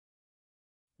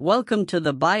Welcome to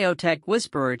the BioTech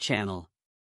Whisperer channel.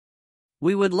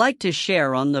 We would like to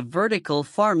share on the vertical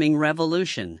farming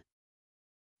revolution.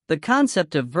 The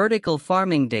concept of vertical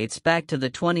farming dates back to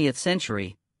the 20th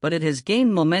century, but it has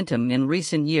gained momentum in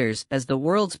recent years as the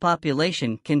world's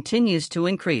population continues to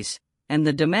increase, and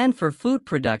the demand for food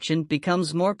production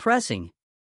becomes more pressing.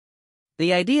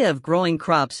 The idea of growing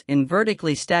crops in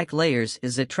vertically stacked layers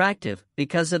is attractive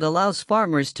because it allows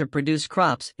farmers to produce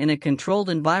crops in a controlled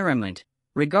environment,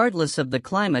 regardless of the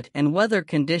climate and weather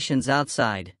conditions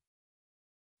outside.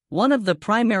 One of the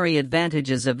primary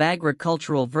advantages of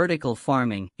agricultural vertical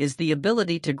farming is the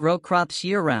ability to grow crops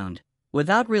year-round,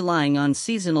 without relying on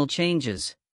seasonal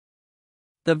changes.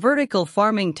 The vertical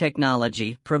farming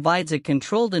technology provides a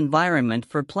controlled environment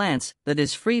for plants that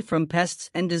is free from pests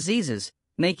and diseases,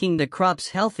 making the crops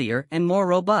healthier and more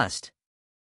robust.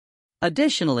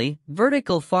 Additionally,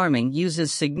 vertical farming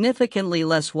uses significantly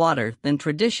less water than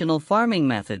traditional farming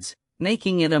methods,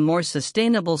 making it a more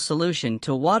sustainable solution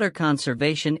to water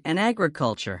conservation and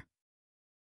agriculture.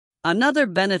 Another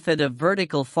benefit of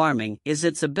vertical farming is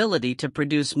its ability to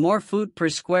produce more food per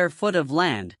square foot of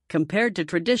land compared to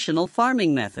traditional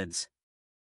farming methods.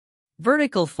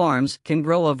 Vertical farms can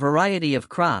grow a variety of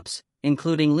crops,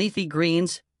 including leafy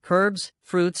greens, herbs,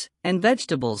 fruits, and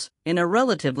vegetables, in a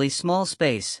relatively small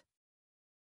space.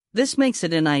 This makes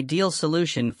it an ideal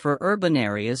solution for urban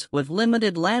areas with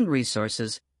limited land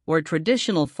resources, where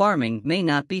traditional farming may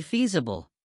not be feasible.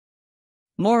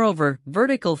 Moreover,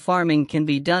 vertical farming can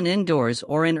be done indoors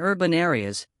or in urban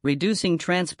areas, reducing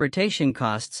transportation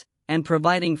costs and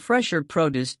providing fresher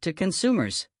produce to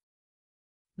consumers.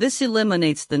 This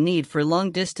eliminates the need for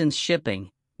long-distance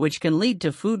shipping, which can lead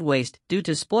to food waste due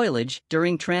to spoilage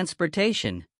during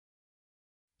transportation.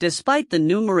 Despite the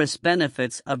numerous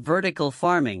benefits of vertical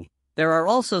farming, there are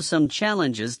also some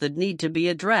challenges that need to be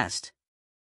addressed.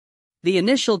 The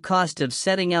initial cost of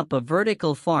setting up a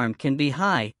vertical farm can be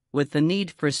high, with the need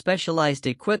for specialized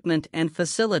equipment and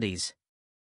facilities.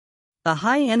 The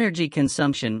high energy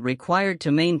consumption required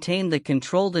to maintain the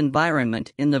controlled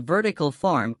environment in the vertical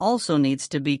farm also needs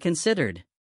to be considered.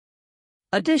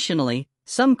 Additionally,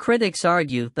 some critics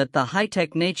argue that the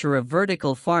high-tech nature of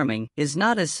vertical farming is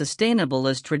not as sustainable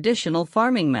as traditional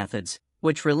farming methods,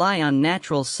 which rely on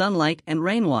natural sunlight and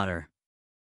rainwater.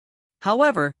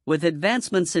 However, with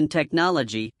advancements in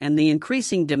technology and the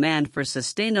increasing demand for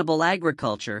sustainable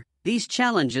agriculture, these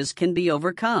challenges can be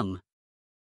overcome.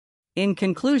 In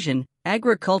conclusion,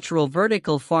 agricultural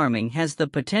vertical farming has the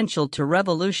potential to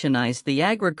revolutionize the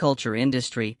agriculture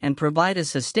industry and provide a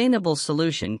sustainable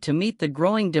solution to meet the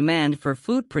growing demand for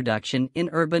food production in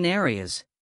urban areas.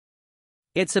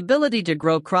 Its ability to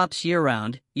grow crops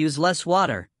year-round, use less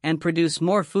water, and produce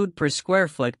more food per square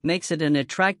foot makes it an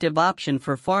attractive option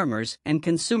for farmers and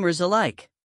consumers alike.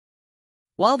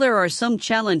 While there are some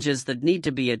challenges that need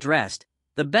to be addressed,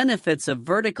 the benefits of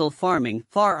vertical farming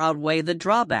far outweigh the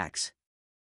drawbacks.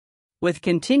 With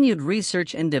continued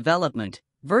research and development,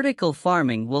 vertical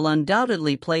farming will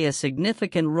undoubtedly play a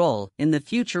significant role in the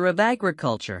future of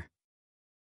agriculture.